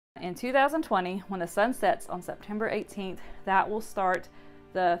In 2020, when the sun sets on September 18th, that will start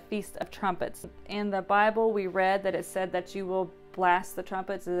the Feast of Trumpets. In the Bible, we read that it said that you will blast the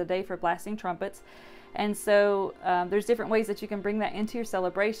trumpets. It's a day for blasting trumpets. And so there's different ways that you can bring that into your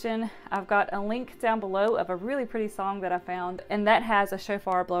celebration. I've got a link down below of a really pretty song that I found, and that has a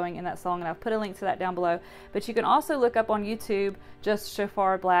shofar blowing in that song, and I've put a link to that down below. But you can also look up on YouTube just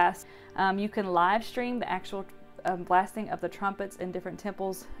shofar blast. You can live stream the actual blasting of the trumpets in different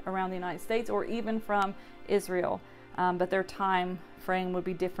temples around the United States, or even from Israel. But their time frame would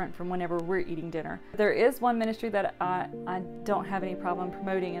be different from whenever we're eating dinner. There is one ministry that I don't have any problem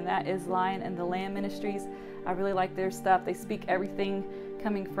promoting, and that is Lion and the Lamb Ministries. I really like their stuff. They speak everything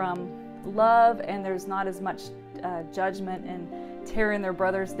coming from love, and there's not as much judgment and tearing their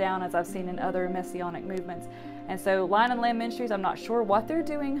brothers down as I've seen in other messianic movements. And so Lion and Lamb Ministries, I'm not sure what they're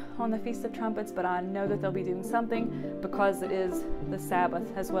doing on the Feast of Trumpets, but I know that they'll be doing something because it is the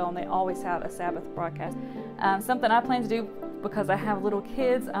Sabbath as well, and they always have a Sabbath broadcast. Something I plan to do, because I have little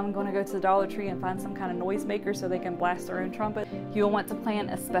kids, I'm going to go to the Dollar Tree and find some kind of noisemaker so they can blast their own trumpet. You'll want to plan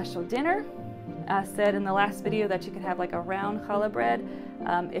a special dinner. I said in the last video that you could have like a round challah bread.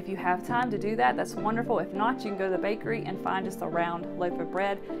 If you have time to do that, that's wonderful. If not, you can go to the bakery and find just a round loaf of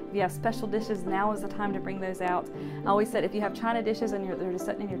bread. If you have special dishes, now is the time to bring those out. I always said if you have china dishes and they're just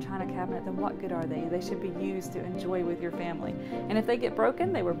sitting in your china cabinet, then what good are they? They should be used to enjoy with your family. And if they get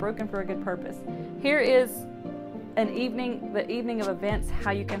broken, they were broken for a good purpose. Here is the evening of events,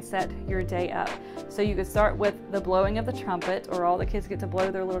 how you can set your day up. So you could start with the blowing of the trumpet, or all the kids get to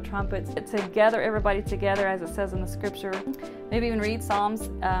blow their little trumpets together, everybody together, as it says in the scripture. Maybe even read Psalms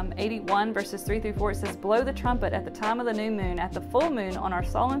 81 verses 3 through 4. It says, "Blow the trumpet at the time of the new moon, at the full moon, on our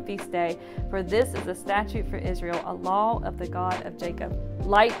solemn feast day, for this is a statute for Israel, a law of the God of Jacob."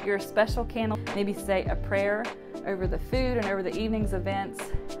 Light your special candle, maybe say a prayer over the food and over the evening's events.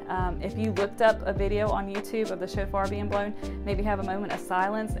 If you looked up a video on YouTube of the shofar being blown, maybe have a moment of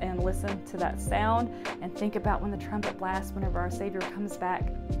silence and listen to that sound and think about when the trumpet blasts whenever our Savior comes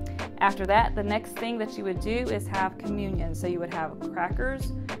back. After that, the next thing that you would do is have communion. So you would have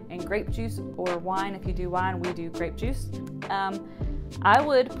crackers and grape juice, or wine. If you do wine, we do grape juice. I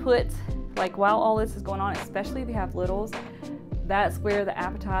would put, like, while all this is going on, especially if you have littles, that's where the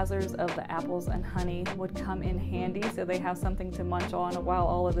appetizers of the apples and honey would come in handy, so they have something to munch on while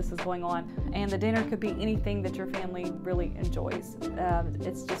all of this is going on. And the dinner could be anything that your family really enjoys.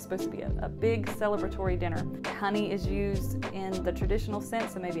 It's just supposed to be a big celebratory dinner. Honey is used in the traditional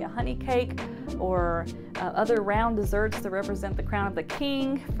sense, so maybe a honey cake, or other round desserts to represent the crown of the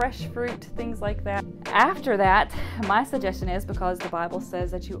king, fresh fruit, things like that. After that, my suggestion is, because the Bible says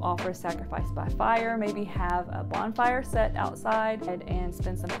that you offer a sacrifice by fire, maybe have a bonfire set outside and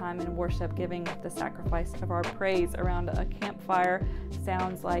spend some time in worship, giving the sacrifice of our praise around a campfire.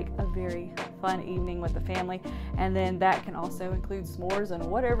 Sounds like a very fun evening with the family. And then that can also include s'mores and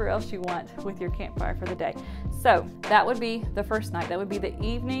whatever else you want with your campfire for the day. So that would be the first night. That would be the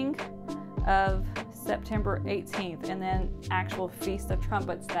evening of September 18th, and then actual Feast of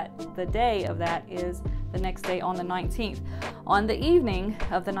Trumpets, that the day of that is the next day on the 19th. On the evening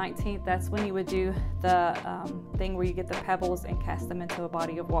of the 19th, that's when you would do the thing where you get the pebbles and cast them into a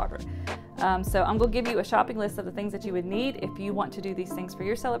body of water. So I'm going to give you a shopping list of the things that you would need if you want to do these things for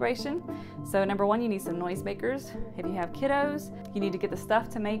your celebration. So number one, you need some noisemakers. If you have kiddos, you need to get the stuff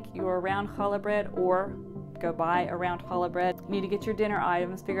to make your round challah bread, or go buy a round challah bread. You need to get your dinner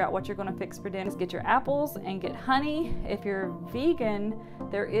items, figure out what you're going to fix for dinner. Get your apples and get honey. If you're vegan,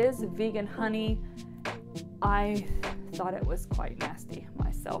 there is vegan honey. I thought it was quite nasty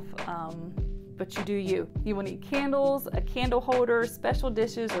myself, but you do you. You will need candles, a candle holder, special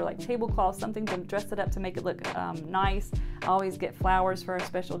dishes, or like tablecloths, something to dress it up to make it look nice. I always get flowers for a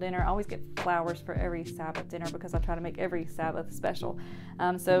special dinner. I always get flowers for every Sabbath dinner because I try to make every Sabbath special.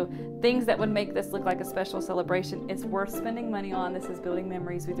 So things that would make this look like a special celebration, it's worth spending money on. This is building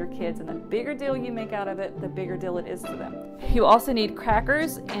memories with your kids, and the bigger deal you make out of it, the bigger deal it is to them. You also need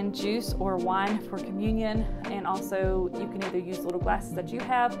crackers and juice or wine for communion, and also you can either use little glasses that you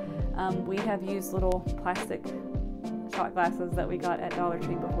have. We have used little plastic shot glasses that we got at Dollar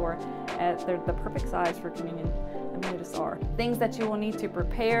Tree before. They're the perfect size for communion. I mean, they just are. Things that you will need to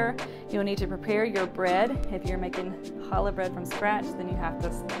prepare. You'll need to prepare your bread. If you're making challah bread from scratch, then you have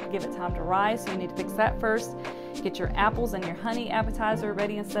to give it time to rise. So you need to fix that first. Get your apples and your honey appetizer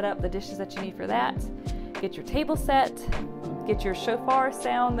ready and set up the dishes that you need for that. Get your table set. Get your shofar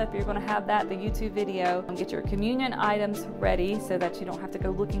sound if you're going to have that, the YouTube video. Get your communion items ready so that you don't have to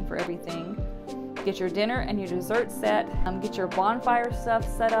go looking for everything. Get your dinner and your dessert set. Get your bonfire stuff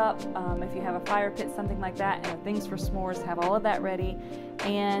set up. If you have a fire pit, something like that, and things for s'mores, have all of that ready.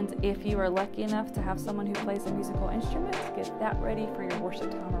 And if you are lucky enough to have someone who plays a musical instrument, get that ready for your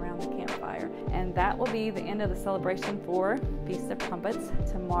worship time around the campfire. And that will be the end of the celebration for Feast of Trumpets.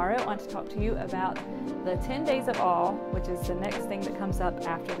 Tomorrow I want to talk to you about the 10 Days of Awe, which is the next thing that comes up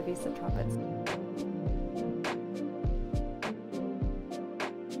after the Feast of Trumpets.